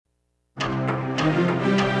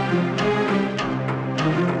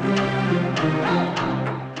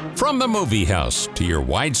From the movie house to your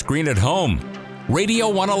widescreen at home,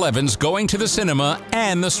 Radio 111's going to the cinema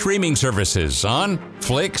and the streaming services on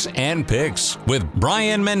Flicks and Picks with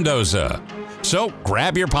Brian Mendoza. So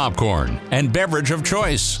grab your popcorn and beverage of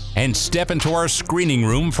choice and step into our screening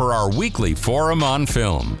room for our weekly forum on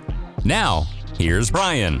film. Now, here's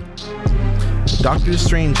Brian. Doctor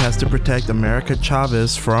Strange has to protect America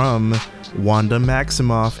Chavez from Wanda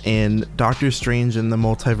Maximoff in Doctor Strange in the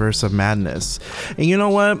Multiverse of Madness. And you know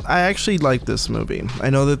what? I actually like this movie. I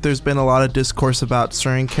know that there's been a lot of discourse about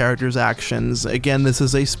certain characters' actions. Again, this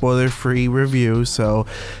is a spoiler-free review, so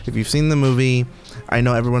if you've seen the movie, I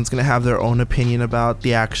know everyone's going to have their own opinion about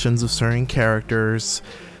the actions of certain characters.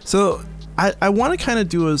 So I want to kind of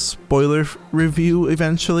do a spoiler review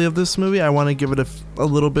eventually of this movie. I want to give it a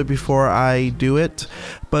little bit before I do it.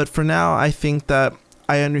 But for now, I think that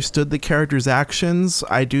I understood the characters' actions.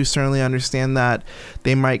 I do certainly understand that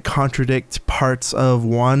they might contradict parts of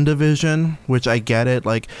WandaVision, which I get it.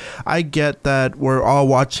 Like, I get that we're all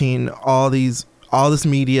watching all this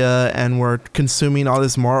media and we're consuming all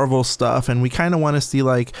this Marvel stuff, and we kind of want to see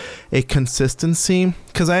like a consistency,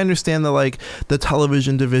 because I understand that like the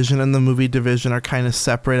television division and the movie division are kind of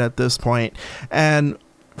separate at this point. And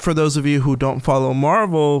for those of you who don't follow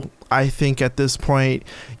Marvel, I think at this point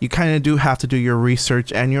you kind of do have to do your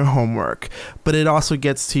research and your homework, but it also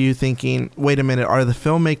gets to you thinking, wait a minute, are the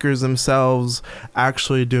filmmakers themselves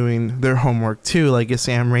actually doing their homework too? Like, is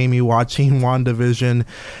Sam Raimi watching WandaVision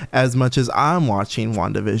as much as I'm watching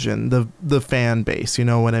WandaVision, the fan base, you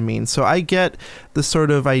know what I mean? So I get the sort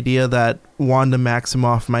of idea that Wanda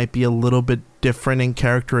Maximoff might be a little bit different in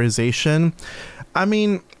characterization. I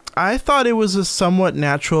mean, I thought it was a somewhat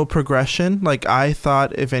natural progression. Like, I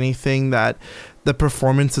thought, if anything, that the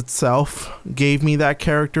performance itself gave me that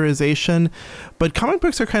characterization. But comic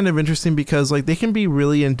books are kind of interesting because, like, they can be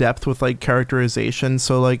really in depth with, like, characterization.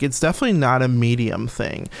 So, like, it's definitely not a medium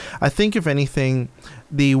thing. I think, if anything,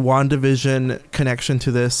 the WandaVision connection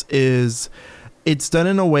to this is it's done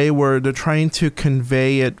in a way where they're trying to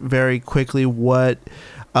convey it very quickly what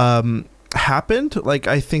happened. Like,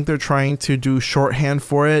 I think they're trying to do shorthand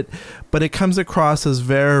for it, but it comes across as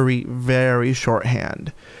very, very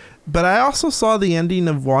shorthand. But I also saw the ending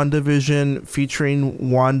of WandaVision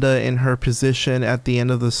featuring Wanda in her position at the end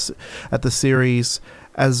of the series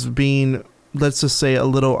as being, let's just say, a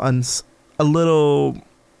little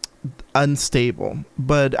unstable.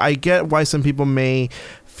 But I get why some people may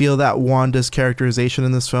feel that Wanda's characterization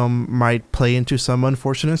in this film might play into some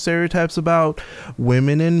unfortunate stereotypes about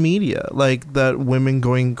women in media, like that women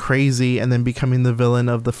going crazy and then becoming the villain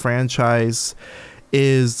of the franchise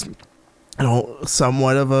is, you know,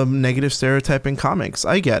 somewhat of a negative stereotype in comics.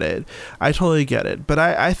 I get it. I totally get it. But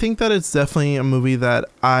I think that it's definitely a movie that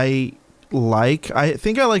I like. I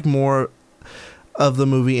think I like more of the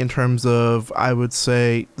movie in terms of, I would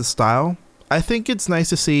say, the style. I think it's nice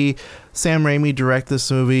to see Sam Raimi direct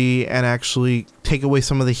this movie and actually take away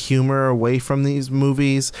some of the humor away from these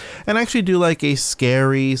movies and actually do like a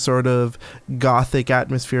scary sort of gothic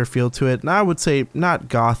atmosphere feel to it. And I would say not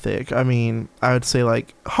gothic. I mean, I would say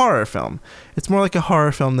like horror film. It's more like a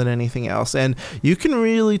horror film than anything else. And you can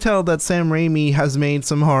really tell that Sam Raimi has made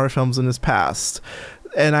some horror films in his past.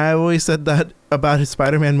 And I always said that about his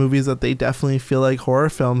Spider-Man movies, that they definitely feel like horror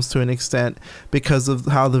films to an extent because of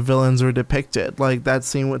how the villains are depicted. Like that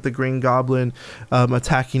scene with the Green Goblin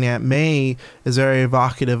attacking Aunt May is very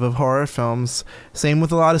evocative of horror films. Same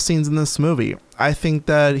with a lot of scenes in this movie. I think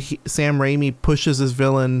that Sam Raimi pushes his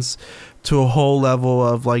villains to a whole level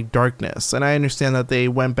of like darkness, and I understand that they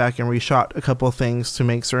went back and reshot a couple of things to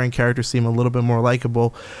make certain characters seem a little bit more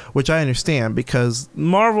likable, which I understand because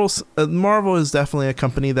Marvel is definitely a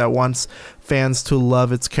company that wants fans to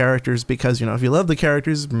love its characters because, you know, if you love the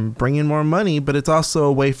characters, bring in more money, but it's also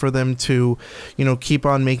a way for them to, you know, keep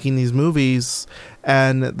on making these movies.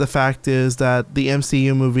 And the fact is that the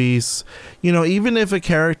MCU movies, you know, even if a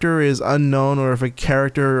character is unknown or if a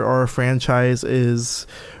character or a franchise is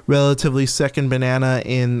relatively second banana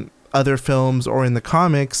in other films or in the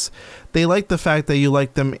comics, they like the fact that you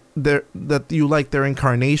like them, that you like their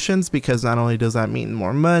incarnations, because not only does that mean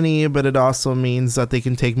more money, but it also means that they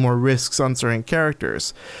can take more risks on certain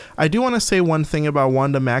characters. I do want to say one thing about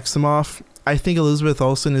Wanda Maximoff. I think Elizabeth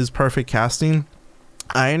Olsen is perfect casting.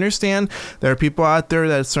 I understand there are people out there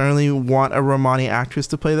that certainly want a Romani actress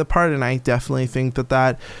to play the part, and I definitely think that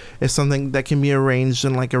that is something that can be arranged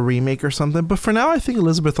in like a remake or something. But for now, I think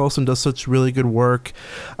Elizabeth Olsen does such really good work.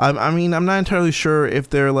 I mean, I'm not entirely sure if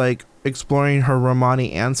they're like exploring her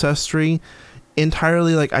Romani ancestry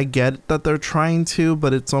entirely like, I get that they're trying to,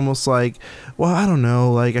 but it's almost like, well, I don't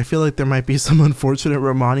know, like I feel like there might be some unfortunate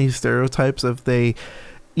Romani stereotypes if they,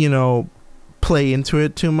 you know, play into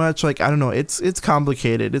it too much. Like, I don't know, it's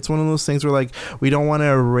complicated. It's one of those things where like we don't want to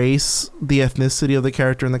erase the ethnicity of the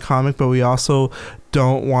character in the comic, but we also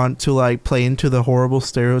don't want to like play into the horrible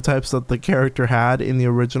stereotypes that the character had in the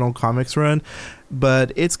original comics run.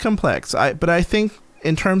 But it's complex. But I think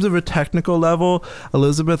in terms of a technical level,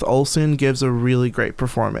 Elizabeth Olsen gives a really great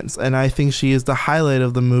performance, and I think she is the highlight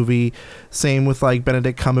of the movie. Same with like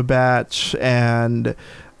Benedict Cumberbatch, and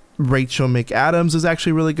Rachel McAdams is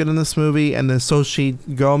actually really good in this movie, and then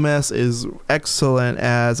Xochitl Gomez is excellent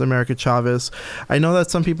as America Chavez. I know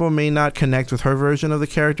that some people may not connect with her version of the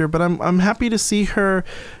character, but I'm happy to see her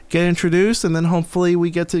get introduced, and then hopefully we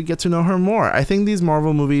get to know her more. I think these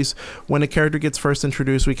Marvel movies, when a character gets first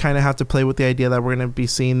introduced, we kind of have to play with the idea that we're going to be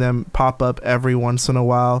seeing them pop up every once in a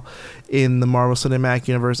while in the Marvel Cinematic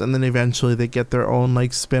Universe, and then eventually they get their own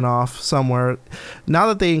like spin-off somewhere. Now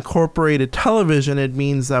that they incorporated television, it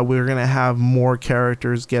means that we're going to have more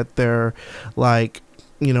characters get their like,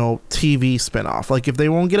 you know, TV spinoff. Like if they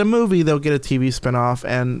won't get a movie, they'll get a TV spinoff,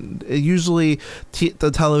 and usually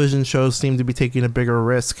the television shows seem to be taking a bigger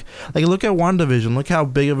risk. Like look at WandaVision, look how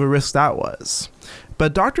big of a risk that was.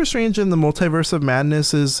 But Doctor Strange in the Multiverse of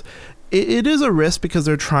Madness is it is a risk because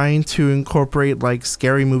they're trying to incorporate like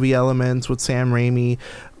scary movie elements with Sam Raimi.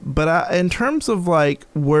 But in terms of like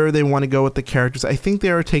where they want to go with the characters, I think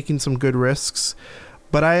they are taking some good risks.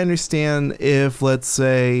 But I understand if, let's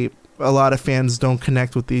say, a lot of fans don't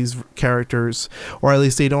connect with these characters, or at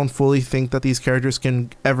least they don't fully think that these characters can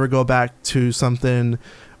ever go back to something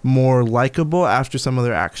more likable after some of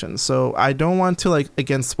their actions. So I don't want to like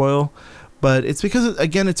again spoil, but it's because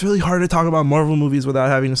again it's really hard to talk about Marvel movies without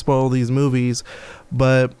having to spoil these movies.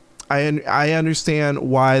 But I understand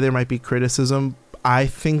why there might be criticism. I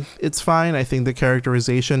think it's fine. I think the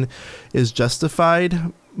characterization is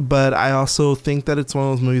justified, but I also think that it's one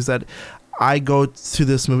of those movies that I go to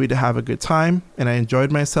this movie to have a good time, and I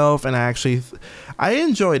enjoyed myself, and I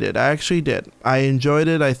enjoyed it. I actually did. I enjoyed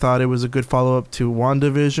it. I thought it was a good follow-up to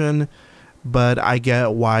WandaVision, but I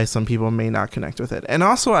get why some people may not connect with it. And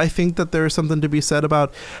also, I think that there is something to be said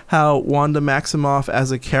about how Wanda Maximoff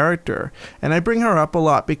as a character, and I bring her up a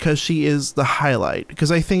lot because she is the highlight.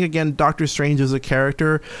 Because I think, again, Doctor Strange as a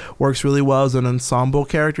character works really well as an ensemble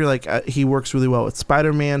character. Like, he works really well with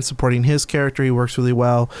Spider-Man, supporting his character. He works really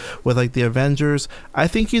well with, like, the Avengers. I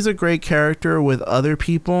think he's a great character with other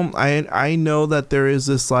people. I know that there is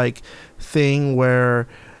this, like, thing where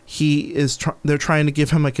they're trying to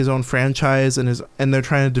give him like his own franchise and they're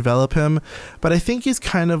trying to develop him, but I think he's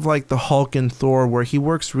kind of like the Hulk and Thor, where he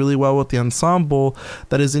works really well with the ensemble,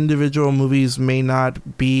 that his individual movies may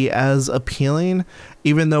not be as appealing,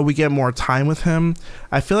 even though we get more time with him.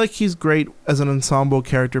 I feel like he's great as an ensemble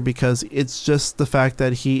character because it's just the fact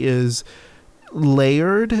that he is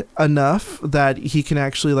layered enough that he can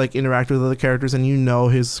actually like interact with other characters, and you know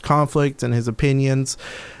his conflict and his opinions.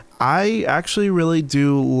 I actually really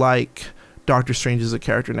do like Doctor Strange as a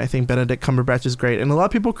character, and I think Benedict Cumberbatch is great. And a lot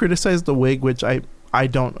of people criticize the wig, which I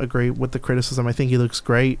don't agree with the criticism. I think he looks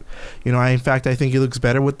great. You know, in fact, I think he looks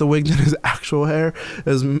better with the wig than his actual hair,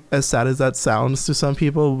 as sad as that sounds to some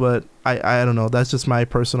people. But I don't know. That's just my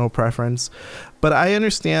personal preference. But I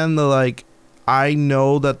understand I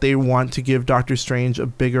know that they want to give Doctor Strange a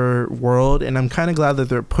bigger world, and I'm kind of glad that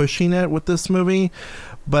they're pushing it with this movie.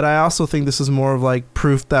 But I also think this is more of like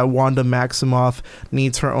proof that Wanda Maximoff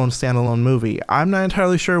needs her own standalone movie. I'm not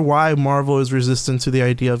entirely sure why Marvel is resistant to the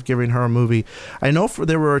idea of giving her a movie. I know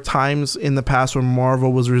there were times in the past where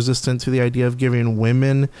Marvel was resistant to the idea of giving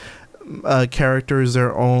women characters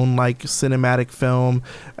their own like cinematic film,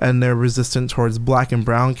 and they're resistant towards black and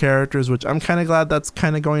brown characters, which I'm kind of glad that's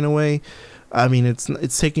kind of going away. I mean,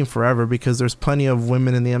 it's taking forever because there's plenty of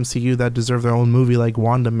women in the MCU that deserve their own movie, like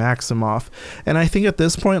Wanda Maximoff. And I think at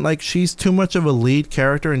this point, like, she's too much of a lead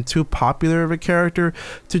character and too popular of a character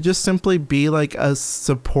to just simply be like a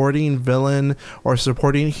supporting villain or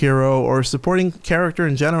supporting hero or supporting character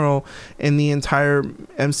in general in the entire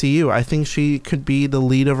MCU. I think she could be the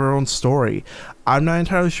lead of her own story. I'm not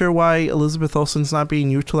entirely sure why Elizabeth Olsen's not being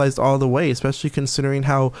utilized all the way, especially considering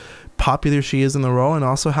how popular she is in the role and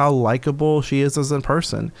also how likable she is as a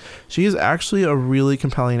person. She is actually a really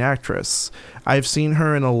compelling actress. I've seen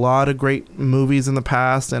her in a lot of great movies in the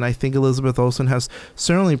past, and I think Elizabeth Olsen has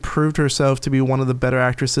certainly proved herself to be one of the better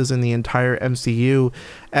actresses in the entire MCU.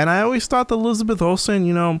 And I always thought that Elizabeth Olsen,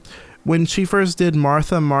 you know, when she first did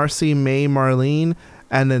Martha, Marcy, May, Marlene,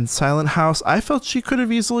 And then Silent House, I felt she could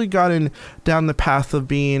have easily gotten down the path of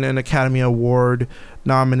being an Academy Award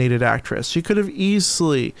nominated actress. She could have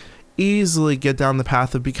easily get down the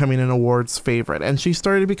path of becoming an awards favorite, and she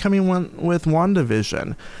started becoming one with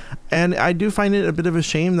WandaVision. And I do find it a bit of a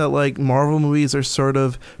shame that like Marvel movies are sort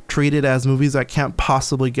of treated as movies that can't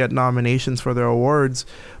possibly get nominations for their awards,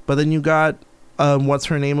 but then you got what's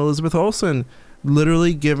her name, Elizabeth Olsen,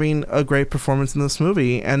 literally giving a great performance in this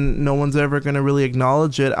movie, and no one's ever going to really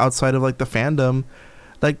acknowledge it outside of like the fandom.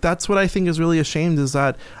 Like, that's what I think is really ashamed, is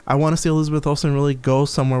that I want to see Elizabeth Olsen really go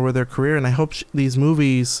somewhere with her career, and I hope these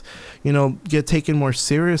movies, you know, get taken more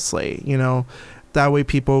seriously, you know. That way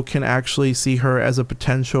people can actually see her as a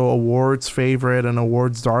potential awards favorite and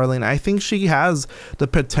awards darling. I think she has the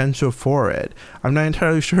potential for it. I'm not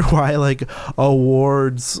entirely sure why, like,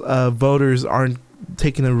 awards voters aren't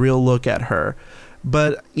taking a real look at her.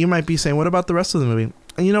 But you might be saying, what about the rest of the movie?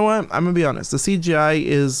 And you know what? I'm going to be honest. The CGI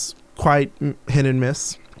is quite hit and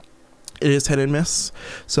miss. It is hit and miss.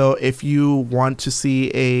 So if you want to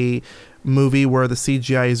see a movie where the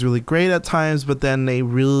CGI is really great at times, but then they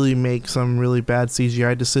really make some really bad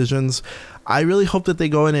CGI decisions, I really hope that they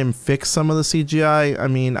go in and fix some of the CGI. I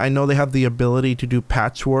mean, I know they have the ability to do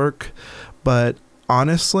patchwork, but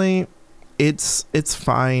honestly, it's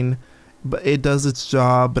fine. But it does its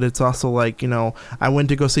job. But it's also like, you know, I went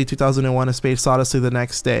to go see 2001 A Space Odyssey the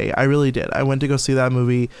next day. I really did. I went to go see that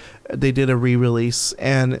movie. They did a re-release,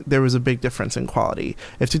 and there was a big difference in quality.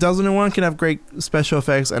 If 2001 can have great special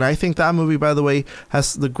effects, and I think that movie, by the way,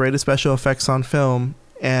 has the greatest special effects on film,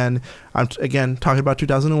 and I'm again talking about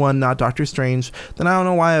 2001, not Doctor Strange, then I don't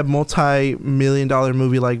know why a multi-million-dollar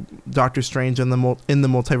movie like Doctor Strange in the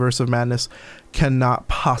Multiverse of Madness cannot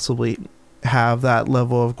possibly have that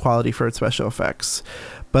level of quality for its special effects.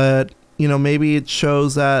 But, you know, maybe it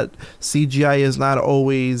shows that CGI is not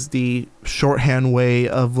always the shorthand way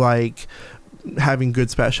of like having good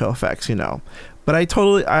special effects, you know. But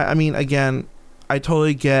I mean, again, I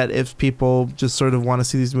totally get if people just sort of want to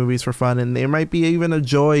see these movies for fun, and there might be even a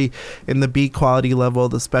joy in the B quality level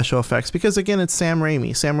of the special effects, because again, it's Sam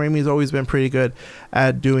Raimi. Sam Raimi's always been pretty good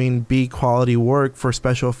at doing B quality work for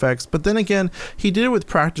special effects, but then again, he did it with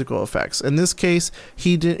practical effects. In this case,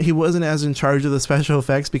 he wasn't as in charge of the special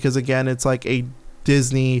effects, because again, it's like a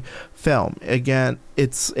Disney film. Again,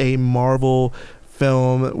 it's a Marvel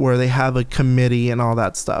film where they have a committee and all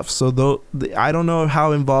that stuff. So I don't know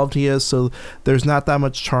how involved he is, so there's not that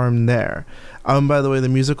much charm there. By the way, the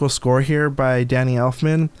musical score here by Danny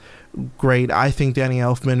Elfman, great. I think Danny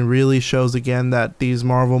Elfman really shows again that these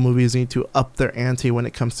Marvel movies need to up their ante when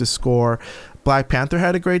it comes to score. Black Panther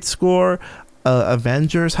had a great score.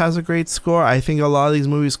 Avengers has a great score. I think a lot of these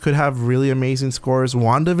movies could have really amazing scores.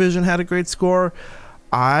 WandaVision had a great score.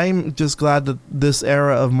 I'm just glad that this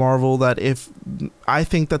era of Marvel, I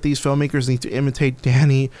think that these filmmakers need to imitate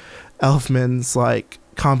Danny Elfman's like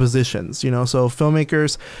compositions, you know. So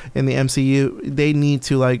filmmakers in the MCU, they need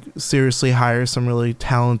to like seriously hire some really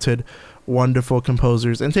talented, wonderful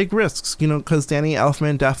composers and take risks, you know, because Danny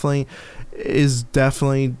Elfman is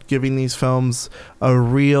definitely giving these films a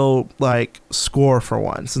real like score for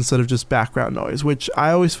once, instead of just background noise, which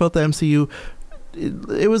I always felt the MCU,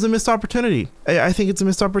 it was a missed opportunity. I think it's a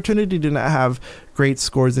missed opportunity to not have great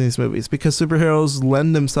scores in these movies, because superheroes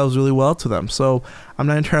lend themselves really well to them. So I'm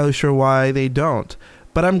not entirely sure why they don't.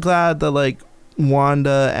 But I'm glad that like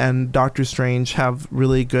Wanda and Doctor Strange have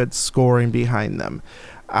really good scoring behind them.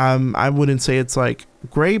 I wouldn't say it's like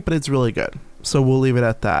great, but it's really good. So we'll leave it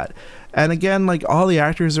at that. And again, like all the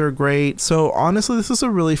actors are great. So honestly, this is a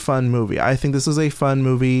really fun movie. I think this is a fun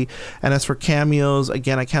movie. And as for cameos,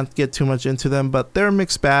 again, I can't get too much into them, but they're a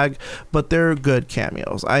mixed bag, but they're good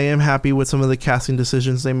cameos. I am happy with some of the casting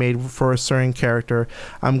decisions they made for a certain character.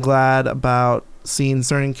 I'm glad about seeing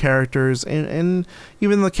certain characters, and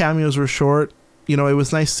even the cameos were short. You know, it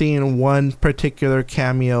was nice seeing one particular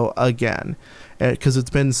cameo again, because it's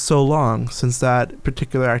been so long since that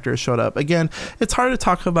particular actor showed up. Again, it's hard to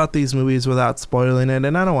talk about these movies without spoiling it,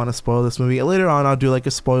 and I don't want to spoil this movie. Later on, I'll do like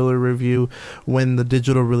a spoiler review when the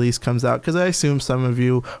digital release comes out, because I assume some of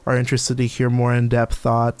you are interested to hear more in-depth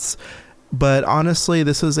thoughts. But honestly,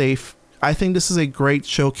 I think this is a great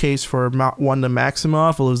showcase for Wanda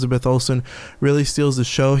Maximoff. Elizabeth Olsen really steals the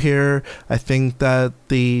show here. I think that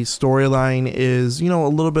the storyline is, you know, a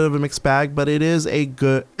little bit of a mixed bag, but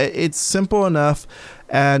it's simple enough,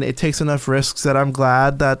 and it takes enough risks that I'm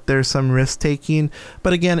glad that there's some risk taking.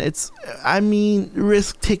 But again,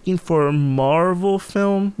 risk taking for a Marvel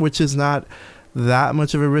film, which is not that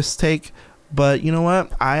much of a risk take. But you know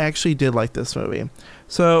what? I actually did like this movie.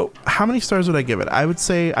 So how many stars would I give it? I would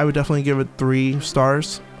say I would definitely give it 3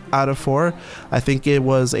 stars. out of 4. I think it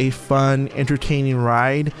was a fun, entertaining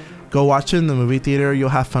ride. Go watch it in the movie theater. You'll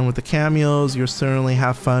have fun with the cameos. You'll certainly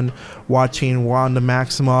have fun watching Wanda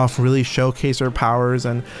Maximoff really showcase her powers.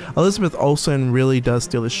 And Elizabeth Olsen really does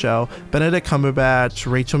steal the show. Benedict Cumberbatch,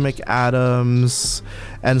 Rachel McAdams,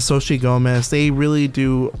 and Xochitl Gomez, they really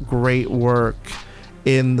do great work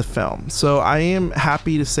in the film. So I am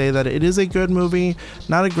happy to say that it is a good movie.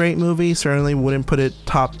 Not a great movie. Certainly wouldn't put it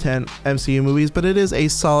top 10 MCU movies, but it is a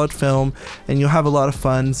solid film and you'll have a lot of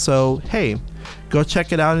fun. So, hey, go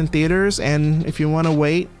check it out in theaters, and if you want to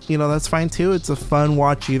wait, that's fine too. It's a fun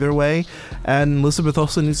watch either way, and Elizabeth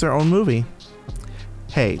Olsen needs her own movie.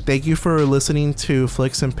 Hey, thank you for listening to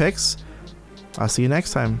Flicks and Picks. I'll see you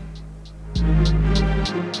next time.